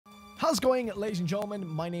How's it going, ladies and gentlemen?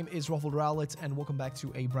 My name is Ruffled Rowlet, and welcome back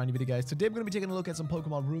to a brand new video, guys. Today, we're going to be taking a look at some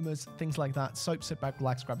Pokemon rumors, things like that. So, sit back,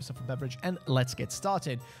 relax, grab yourself a beverage, and let's get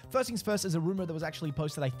started. First things first is a rumor that was actually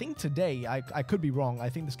posted, I think, today. I could be wrong. I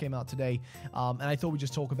think this came out today, and I thought we'd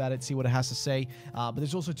just talk about it, see what it has to say. But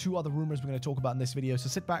there's also two other rumors we're going to talk about in this video. So,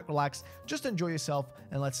 sit back, relax, just enjoy yourself,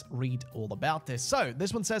 and let's read all about this. So,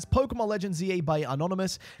 this one says, Pokemon Legends ZA by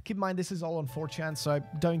Anonymous. Keep in mind, this is all on 4chan, so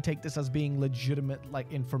don't take this as being legitimate,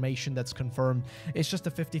 like, information that's confirmed. It's just a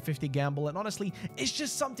 50-50 gamble, and honestly, it's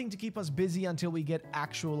just something to keep us busy until we get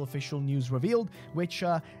actual official news revealed, which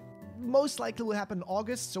most likely will happen in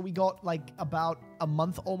August, so we got like about a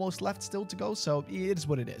month almost left still to go, so it is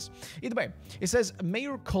what it is. Either way, it says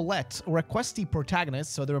Mayor Colette requests the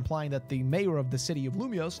protagonist, so they're implying that the mayor of the city of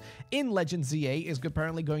Lumiose in Legends ZA is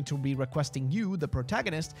apparently going to be requesting you, the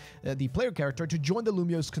protagonist, the player character, to join the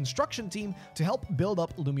Lumiose construction team to help build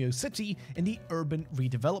up Lumiose City in the urban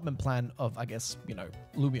redevelopment plan of, I guess, you know,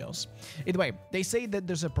 Lumiose. Either way, they say that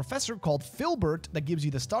there's a professor called Filbert that gives you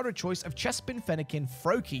the starter choice of Chespin, Fennekin,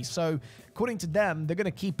 Froakie. So, according to them, they're going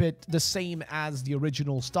to keep it the same as the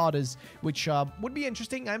original starters, which would be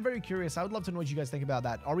interesting. I'm very curious. I would love to know what you guys think about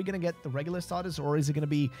that. Are we going to get the regular starters, or is it going to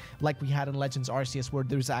be like we had in Legends Arceus, where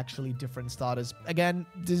there's actually different starters? Again,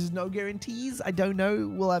 there's no guarantees. I don't know.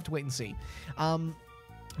 We'll have to wait and see.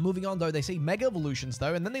 Moving on, though, they say Mega Evolutions,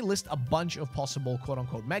 though, and then they list a bunch of possible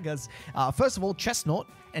quote-unquote Megas. First of all, Chestnut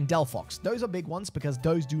and Delphox. Those are big ones because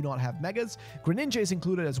those do not have Megas. Greninja is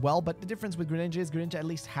included as well, but the difference with Greninja is Greninja at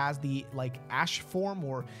least has the, like, Ash form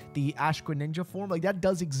or the Ash Greninja form. Like, that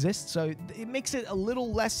does exist, so it makes it a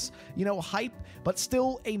little less, you know, hype, but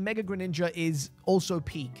still a Mega Greninja is also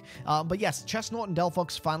peak. But yes, Chestnut and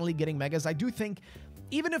Delphox finally getting Megas. I do think,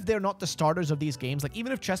 even if they're not the starters of these games, like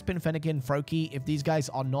even if Chespin, Fennekin, Froakie, if these guys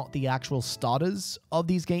are not the actual starters of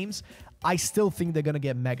these games, I still think they're going to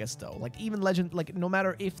get Megas, though. Like, even Legend, like, no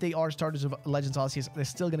matter if they are starters of Legends Arceus, they're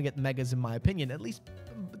still going to get Megas, in my opinion. At least,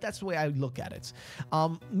 that's the way I look at it.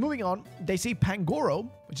 Moving on, they say Pangoro,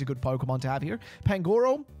 which is a good Pokemon to have here.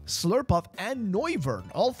 Pangoro, Slurpuff, and Noivern.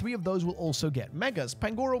 All three of those will also get Megas.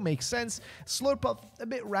 Pangoro makes sense. Slurpuff, a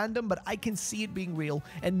bit random, but I can see it being real.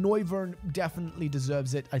 And Noivern definitely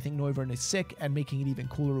deserves it. I think Noivern is sick, and making it even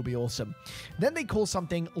cooler will be awesome. Then they call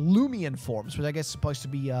something Lumion forms, which I guess is supposed to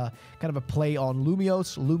be kind of a play on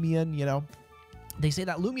Lumiose, Lumion, you know. They say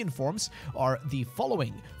that Lumion forms are the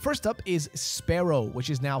following. First up is Sparrow, which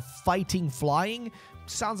is now fighting flying.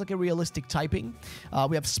 Sounds like a realistic typing.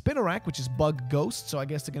 We have Spinarak, which is Bug Ghost, so I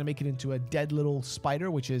guess they're going to make it into a dead little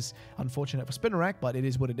spider, which is unfortunate for Spinarak, but it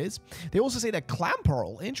is what it is. They also say that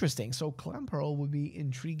Clamperl, interesting. So Clamperl would be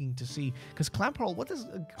intriguing to see, because Clamperl, what does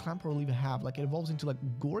Clamperl even have? Like, it evolves into like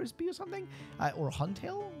Gorisby or something? Or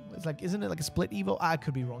Huntail? It's like, isn't it like a split evo? I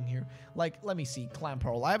could be wrong here. Like, let me see.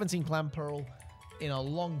 Clamperl. I haven't seen Clamperl in a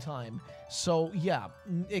long time. So, yeah,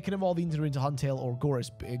 it can evolve either into Huntail or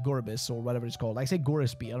Goribus, or whatever it's called. I say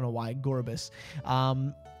Gorisby, I don't know why, Goribus.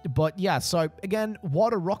 But yeah, so again,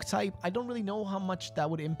 water rock type, I don't really know how much that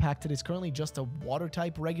would impact it. It's currently just a water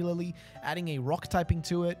type regularly. Adding a rock typing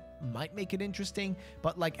to it might make it interesting,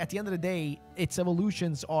 but like at the end of the day, its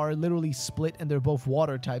evolutions are literally split and they're both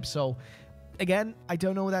water types. So again, I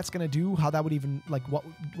don't know what that's going to do, how that would even, like, what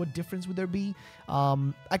difference would there be?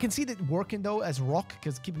 I can see that working, though, as rock,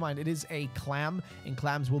 because keep in mind, it is a clam, and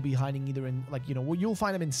clams will be hiding either in, like, you know, you'll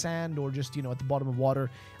find them in sand or just, you know, at the bottom of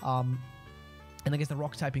water. And I guess the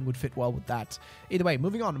rock typing would fit well with that. Either way,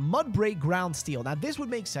 moving on. Mudbray, Ground Steel. Now, this would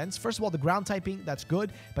make sense. First of all, the ground typing, that's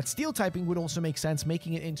good. But steel typing would also make sense,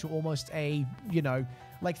 making it into almost a, you know,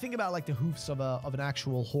 like, think about, like, the hoofs of an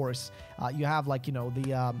actual horse. You have, like, you know,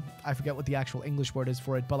 the, I forget what the actual English word is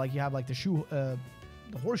for it, but, like, you have, like, the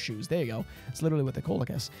horseshoes. There you go. It's literally what they call, I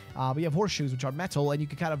guess. But you have horseshoes, which are metal, and you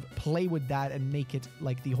can kind of play with that and make it,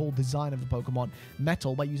 like, the whole design of the Pokemon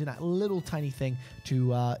metal by using that little tiny thing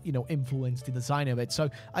to, you know, influence the design of it. So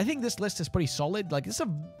I think this list is pretty solid. Like, it's a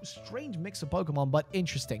strange mix of Pokemon, but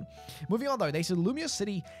interesting. Moving on, though, they said Lumiose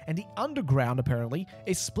City and the underground, apparently,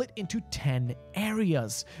 is split into 10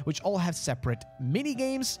 areas, which all have separate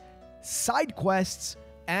mini-games, side quests,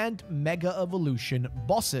 and Mega Evolution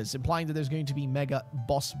bosses, implying that there's going to be Mega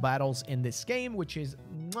boss battles in this game, which is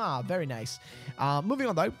very nice. Moving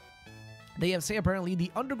on, though, they say apparently the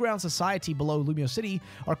underground society below Lumiose City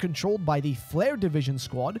are controlled by the Flare Division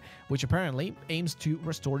Squad, which apparently aims to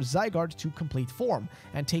restore Zygarde to complete form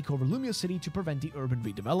and take over Lumiose City to prevent the urban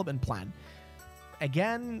redevelopment plan.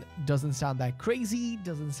 Again, doesn't sound that crazy,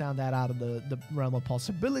 doesn't sound that out of the realm of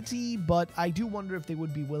possibility, but I do wonder if they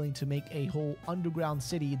would be willing to make a whole underground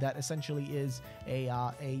city that essentially is a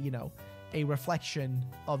you know, a reflection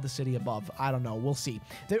of the city above. I don't know. We'll see.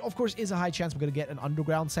 There, of course, is a high chance we're going to get an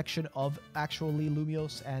underground section of actually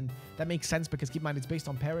Lumios, and that makes sense because keep in mind it's based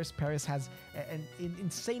on Paris. Paris has an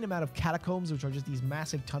insane amount of catacombs, which are just these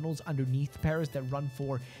massive tunnels underneath Paris that run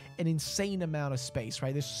for an insane amount of space,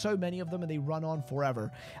 right? There's so many of them and they run on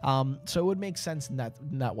forever. So it would make sense in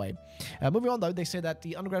that way. Moving on though, they say that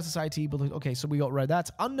the underground society, okay, so we got rid of that.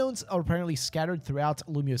 Unknowns are apparently scattered throughout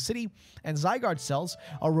Lumio City, and Zygarde cells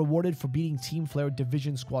are rewarded for beating Team Flare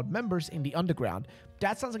Division Squad members in the underground.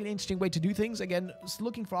 That sounds like an interesting way to do things. Again,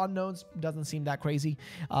 looking for unknowns doesn't seem that crazy.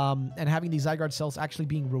 And having these Zygarde cells actually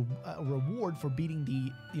being a reward for beating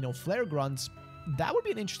the, Flare Grunts, that would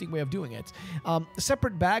be an interesting way of doing it. A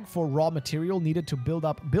separate bag for raw material needed to build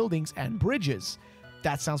up buildings and bridges.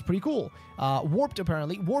 That sounds pretty cool.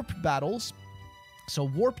 Warped battles. So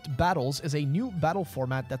Warped Battles is a new battle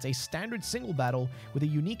format that's a standard single battle with a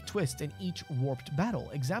unique twist in each Warped battle.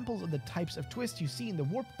 Examples of the types of twists you see in the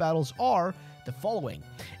Warped battles are the following.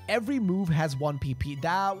 Every move has 1 PP.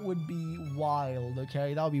 That would be wild,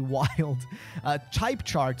 okay? That would be wild. Type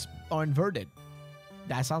charts are inverted.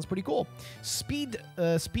 That sounds pretty cool. Speed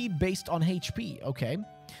based on HP, okay.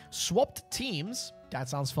 Swapped teams, that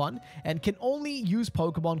sounds fun. And can only use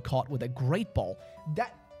Pokemon caught with a Great Ball.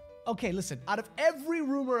 Okay, listen, out of every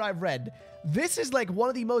rumor I've read, this is like one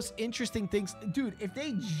of the most interesting things. Dude, if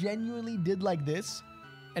they genuinely did like this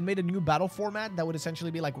and made a new battle format that would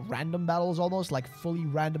essentially be like random battles almost, like fully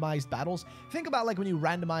randomized battles. Think about like when you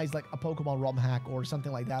randomize like a Pokemon ROM hack or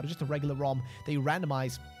something like that, or just a regular ROM that you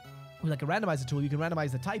randomize. With like a randomizer tool, you can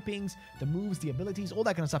randomize the typings, the moves, the abilities, all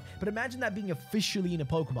that kind of stuff. But imagine that being officially in a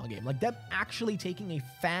Pokemon game. Like them actually taking a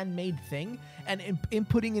fan-made thing and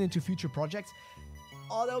inputting it into future projects.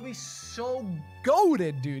 Oh, that would be so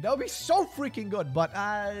goated, dude. That would be so freaking good. But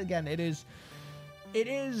again, it is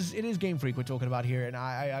Game Freak we're talking about here, and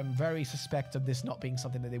I'm very suspect of this not being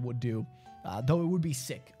something that they would do. Though it would be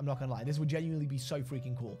sick. I'm not gonna lie. This would genuinely be so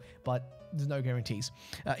freaking cool. But there's no guarantees.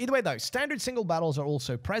 Either way, though, standard single battles are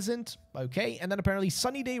also present. Okay, and then apparently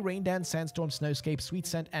Sunny Day, Rain Dance, Sandstorm, Snowscape, Sweet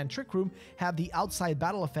Scent, and Trick Room have the outside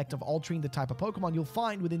battle effect of altering the type of Pokemon you'll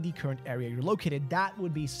find within the current area you're located. That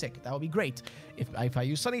would be sick. That would be great. If I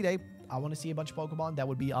use Sunny Day, I want to see a bunch of Pokemon that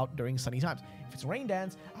would be out during sunny times. If it's Rain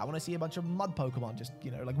Dance, I want to see a bunch of mud Pokemon, just,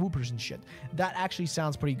 like Whoopers and shit. That actually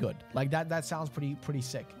sounds pretty good. Like, that sounds pretty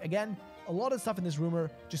sick. Again, a lot of stuff in this rumor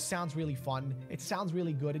just sounds really fun. It sounds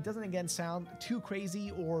really good. It doesn't, again, sound too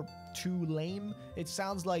crazy or too lame. It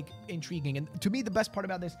sounds, like, intriguing. And to me, the best part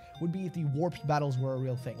about this would be if the Warped battles were a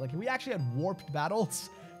real thing. Like, if we actually had Warped battles,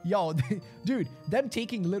 yo, dude, them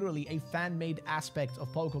taking literally a fan-made aspect of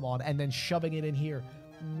Pokemon and then shoving it in here,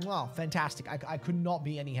 wow, fantastic. I could not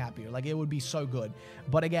be any happier. Like, it would be so good.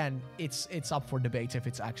 But again, it's up for debate if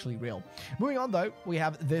it's actually real. Moving on, though, we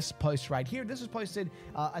have this post right here. This was posted,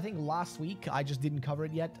 I think, last week. I just didn't cover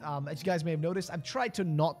it yet. As you guys may have noticed, I've tried to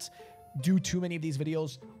not do too many of these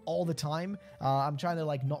videos all the time. I'm trying to,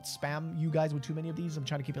 like, not spam you guys with too many of these. I'm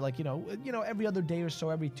trying to keep it, like, every other day or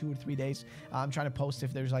so, every 2 or 3 days. I'm trying to post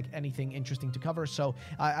if there's, like, anything interesting to cover. So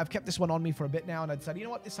I've kept this one on me for a bit now, and I decided, you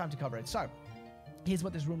know what, it's time to cover it. So here's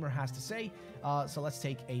what this rumor has to say. So let's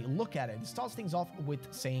take a look at it. It starts things off with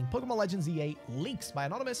saying Pokémon Legends ZA leaks by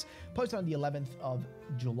Anonymous, posted on the 11th of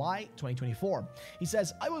July, 2024. He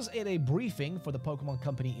says, I was at a briefing for the Pokemon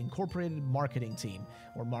Company Incorporated marketing team,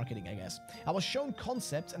 or marketing, I guess. I was shown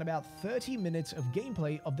concepts and about 30 minutes of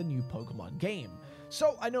gameplay of the new Pokemon game.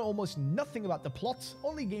 So I know almost nothing about the plot,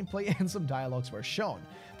 only gameplay and some dialogues were shown.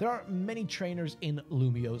 There are many trainers in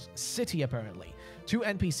Lumio's city, apparently. 2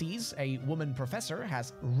 NPCs, a woman professor,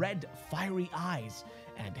 has red, fiery eyes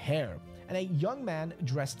and hair, and a young man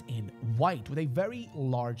dressed in white with a very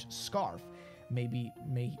large scarf. Maybe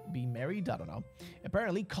married, I don't know.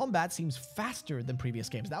 Apparently, combat seems faster than previous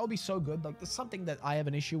games. That would be so good. Like, there's something that I have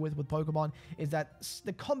an issue with Pokemon, is that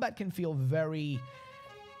the combat can feel very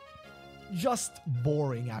just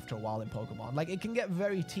boring after a while in Pokemon. Like, it can get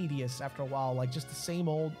very tedious after a while, like just the same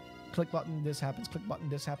old click button, this happens, click button,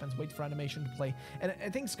 this happens, wait for animation to play. And I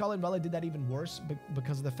think Scarlet and Violet did that even worse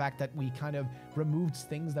because of the fact that we kind of removed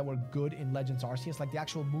things that were good in Legends Arceus, like the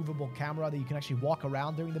actual movable camera that you can actually walk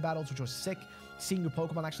around during the battles, which was sick. Seeing your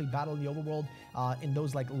Pokemon actually battle in the overworld in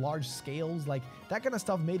those like large scales, like that kind of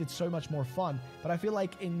stuff made it so much more fun. But I feel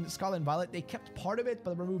like in Scarlet and Violet, they kept part of it,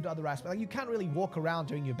 but removed other aspects. Like, you can't really walk around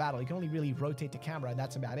during your battle. You can only really rotate the camera, and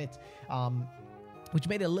that's about it. Which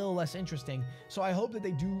made it a little less interesting. So I hope that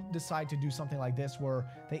they do decide to do something like this, where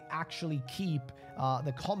they actually keep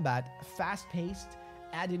the combat fast-paced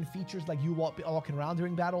add in features like you walking around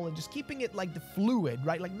during battle and just keeping it like the fluid,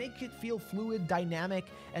 right? Like make it feel fluid, dynamic,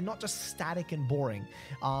 and not just static and boring.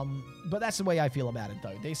 But that's the way I feel about it,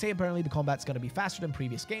 though. They say apparently the combat's going to be faster than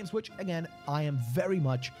previous games, which again, I am very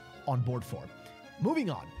much on board for. Moving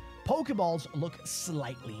on. Pokeballs look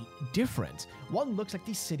slightly different. One looks like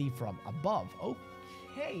the city from above.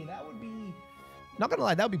 Okay, that would be... Not gonna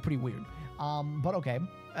lie, that would be pretty weird. But okay.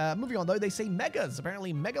 Moving on, though, they say Megas.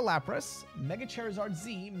 Apparently, Mega Lapras, Mega Charizard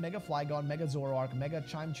Z, Mega Flygon, Mega Zoroark, Mega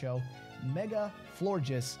Chimecho, Mega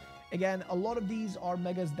Florges. Again, a lot of these are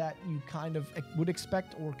Megas that you kind of would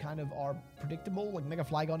expect or kind of are predictable. Like Mega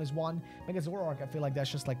Flygon is one. Mega Zoroark, I feel like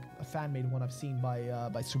that's just like a fan-made one I've seen by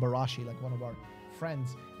Subarashi, like one of our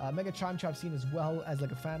friends. Mega Chimecho I've seen as well as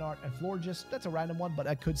like a fan art. And Florges, that's a random one, but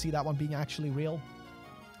I could see that one being actually real.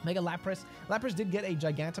 Mega Lapras. Lapras did get a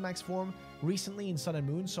Gigantamax form recently in Sun and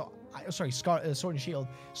Moon. So, Sword and Shield.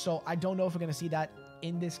 So I don't know if we're going to see that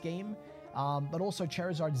in this game. But also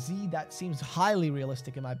Charizard Z, that seems highly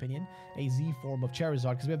realistic in my opinion. A Z form of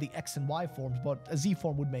Charizard, because we have the X and Y forms, but a Z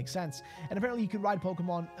form would make sense. And apparently you can ride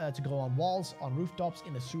Pokemon to go on walls, on rooftops,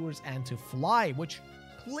 in the sewers, and to fly, which...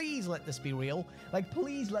 Please let this be real. Like,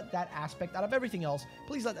 please let that aspect, out of everything else,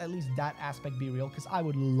 please let at least that aspect be real, because I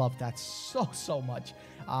would love that so much.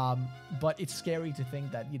 But it's scary to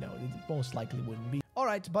think that, you know, it most likely wouldn't be. All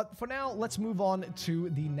right, but for now, let's move on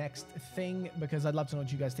to the next thing, because I'd love to know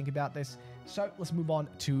what you guys think about this. So let's move on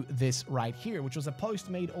to this right here, which was a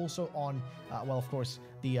post made also on, well, of course,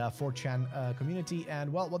 the 4chan community.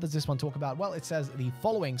 And, well, what does this one talk about? Well, it says the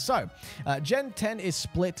following. So, Gen 10 is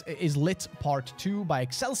lit part 2 by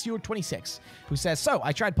Excelsior26, who says, so,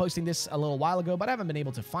 I tried posting this a little while ago, but I haven't been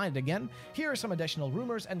able to find it again. Here are some additional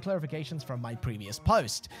rumors and clarifications from my previous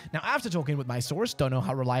post. Now, after talking with my source, don't know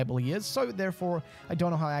how reliable he is, so therefore, I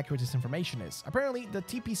don't know how accurate this information is. Apparently, the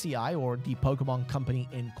TPCI, or the Pokemon Company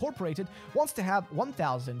Incorporated, wants to have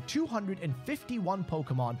 1,251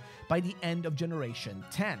 Pokemon by the end of Generation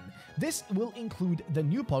 10. This will include the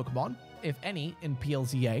new Pokemon, if any, in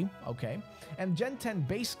PLZA, okay, and Gen 10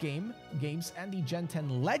 base games and the Gen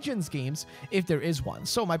 10 Legends games, if there is one.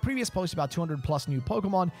 So my previous post about 200 plus new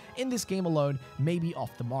Pokemon in this game alone may be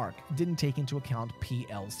off the mark. Didn't take into account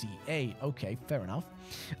PLZA. Okay, fair enough.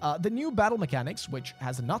 The new battle mechanics, which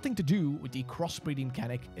has nothing to do with the crossbreeding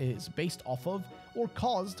mechanic, is based off of, or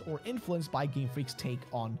caused, or influenced by Game Freak's take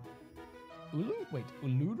on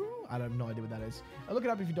Uluru? I have no idea what that is. Look it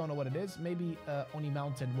up if you don't know what it is. Maybe Oni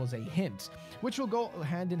Mountain was a hint, which will go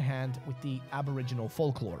hand in hand with the Aboriginal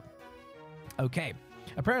folklore. Okay,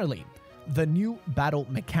 apparently, the new battle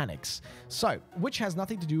mechanics. So, which has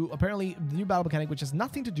nothing to do, apparently, the new battle mechanic, which has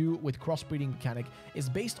nothing to do with crossbreeding mechanic, is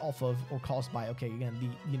based off of, or caused by, okay, again,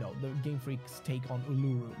 the Game Freak's take on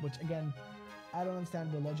Uluru, which, again, I don't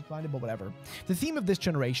understand the logic behind it, but whatever. The theme of this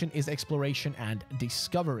generation is exploration and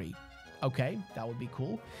discovery. Okay, that would be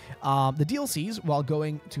cool. The DLCs, while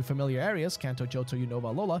going to familiar areas, Kanto, Johto,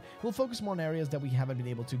 Unova, Alola, will focus more on areas that we haven't been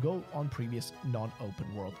able to go on previous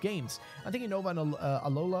non-open world games. I think Unova and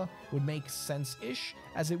Alola would make sense-ish,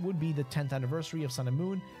 as it would be the 10th anniversary of Sun and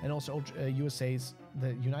Moon, and also the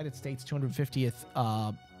United States 250th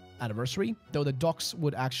anniversary, though the docks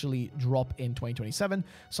would actually drop in 2027,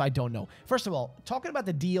 so I don't know. First of all, talking about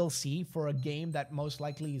the DLC for a game that most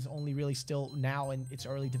likely is only really still now in its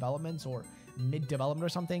early developments or mid-development or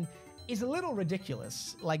something is a little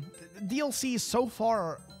ridiculous. Like, DLC is so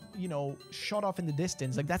far, you know, shot off in the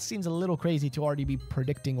distance. Like, that seems a little crazy to already be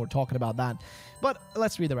predicting or talking about that. But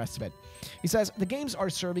let's read the rest of it. He says, the games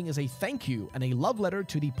are serving as a thank you and a love letter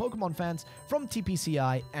to the Pokemon fans from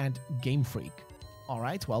TPCI and Game Freak. All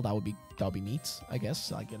right, well, that would be neat, I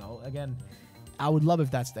guess. Like, you know, again, I would love if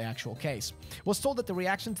that's the actual case. Was told that the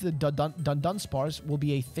reaction to the Dunsparce will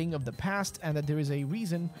be a thing of the past, and that there is a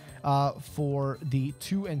reason for the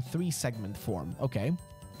 2 and 3 segment form. Okay.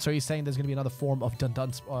 So he's saying there's going to be another form of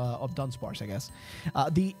Dunsparce, I guess.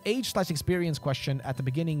 The age/experience question at the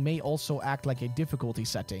beginning may also act like a difficulty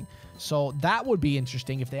setting. So that would be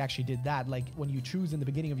interesting if they actually did that. Like, when you choose in the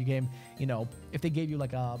beginning of your game, you know, if they gave you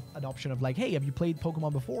like an option of like, hey, have you played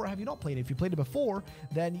Pokemon before or have you not played it? If you played it before,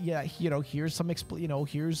 then yeah, you know, here's some,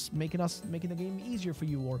 here's making the game easier for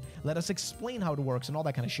you, or let us explain how it works and all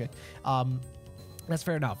that kind of shit. That's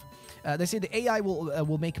fair enough. They say the AI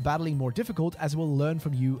will make battling more difficult, as it will learn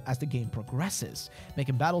from you as the game progresses,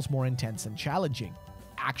 making battles more intense and challenging.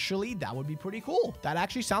 Actually, that would be pretty cool. That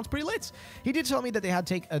actually sounds pretty lit. He did tell me that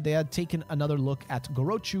they had taken another look at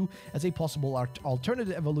Gorochu as a possible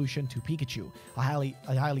alternative evolution to Pikachu. I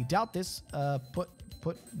highly doubt this,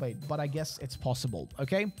 but I guess it's possible,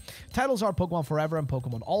 okay? Titles are Pokemon Forever and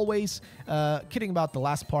Pokemon Always. Kidding about the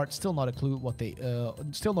last part, still not a clue what they,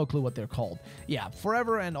 still no clue what they're called. Yeah,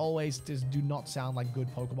 Forever and Always just do not sound like good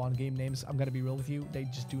Pokemon game names. I'm gonna be real with you. They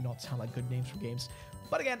just do not sound like good names for games.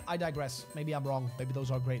 But again, I digress. Maybe I'm wrong. Maybe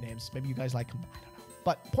those are great names. Maybe you guys like them. I don't know.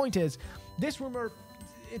 But point is, this rumor,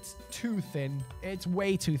 it's too thin. It's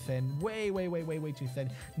way too thin. Way too thin.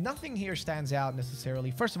 Nothing here stands out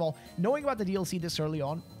necessarily. First of all, knowing about the DLC this early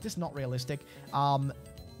on, just not realistic.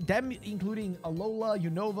 Them including Alola,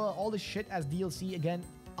 Unova, all this shit as DLC, again,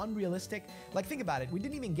 unrealistic. Like, think about it. We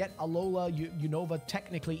didn't even get Alola, Unova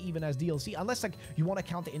technically even as DLC, unless like you want to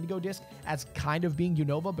count the Indigo Disc as kind of being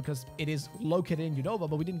Unova because it is located in Unova,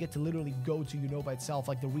 but we didn't get to literally go to Unova itself,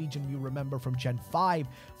 like the region you remember from Gen 5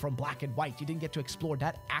 from Black and White. You didn't get to explore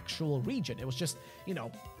that actual region. It was just, you know,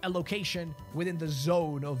 a location within the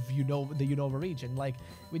zone of the Unova region. Like,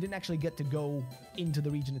 we didn't actually get to go into the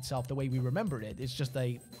region itself the way we remembered it. It's just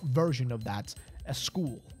a version of that, a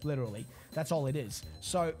school, literally. That's all it is.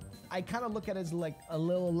 So I kind of look at it as like a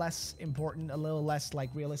little less important, a little less like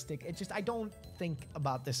realistic. It's just, I don't think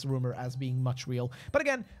about this rumor as being much real. But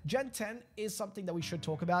again, Gen 10 is something that we should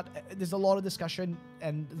talk about. There's a lot of discussion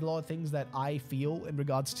and a lot of things that I feel in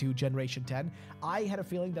regards to Generation 10. I had a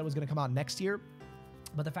feeling that it was going to come out next year.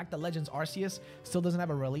 But the fact that Legends Arceus still doesn't have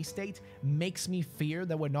a release date makes me fear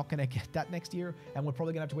that we're not going to get that next year, and we're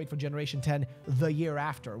probably going to have to wait for Generation 10 the year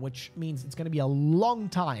after, which means it's going to be a long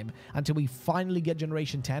time until we finally get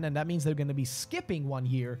Generation 10, and that means they're going to be skipping 1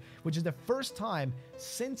 year, which is the first time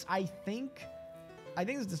since I think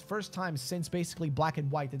this is the first time since basically Black and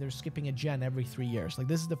White that they're skipping a gen every 3 years. Like,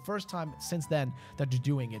 this is the first time since then that they're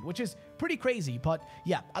doing it, which is pretty crazy. But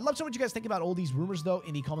yeah, I'd love to know what you guys think about all these rumors, though,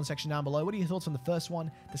 in the comment section down below. What are your thoughts on the first one,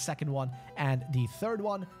 the second one, and the third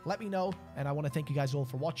one? Let me know. And I want to thank you guys all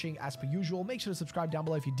for watching. As per usual, make sure to subscribe down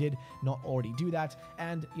below if you did not already do that.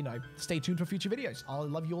 And, you know, stay tuned for future videos. I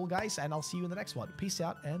love you all, guys, and I'll see you in the next one. Peace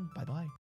out, and bye-bye.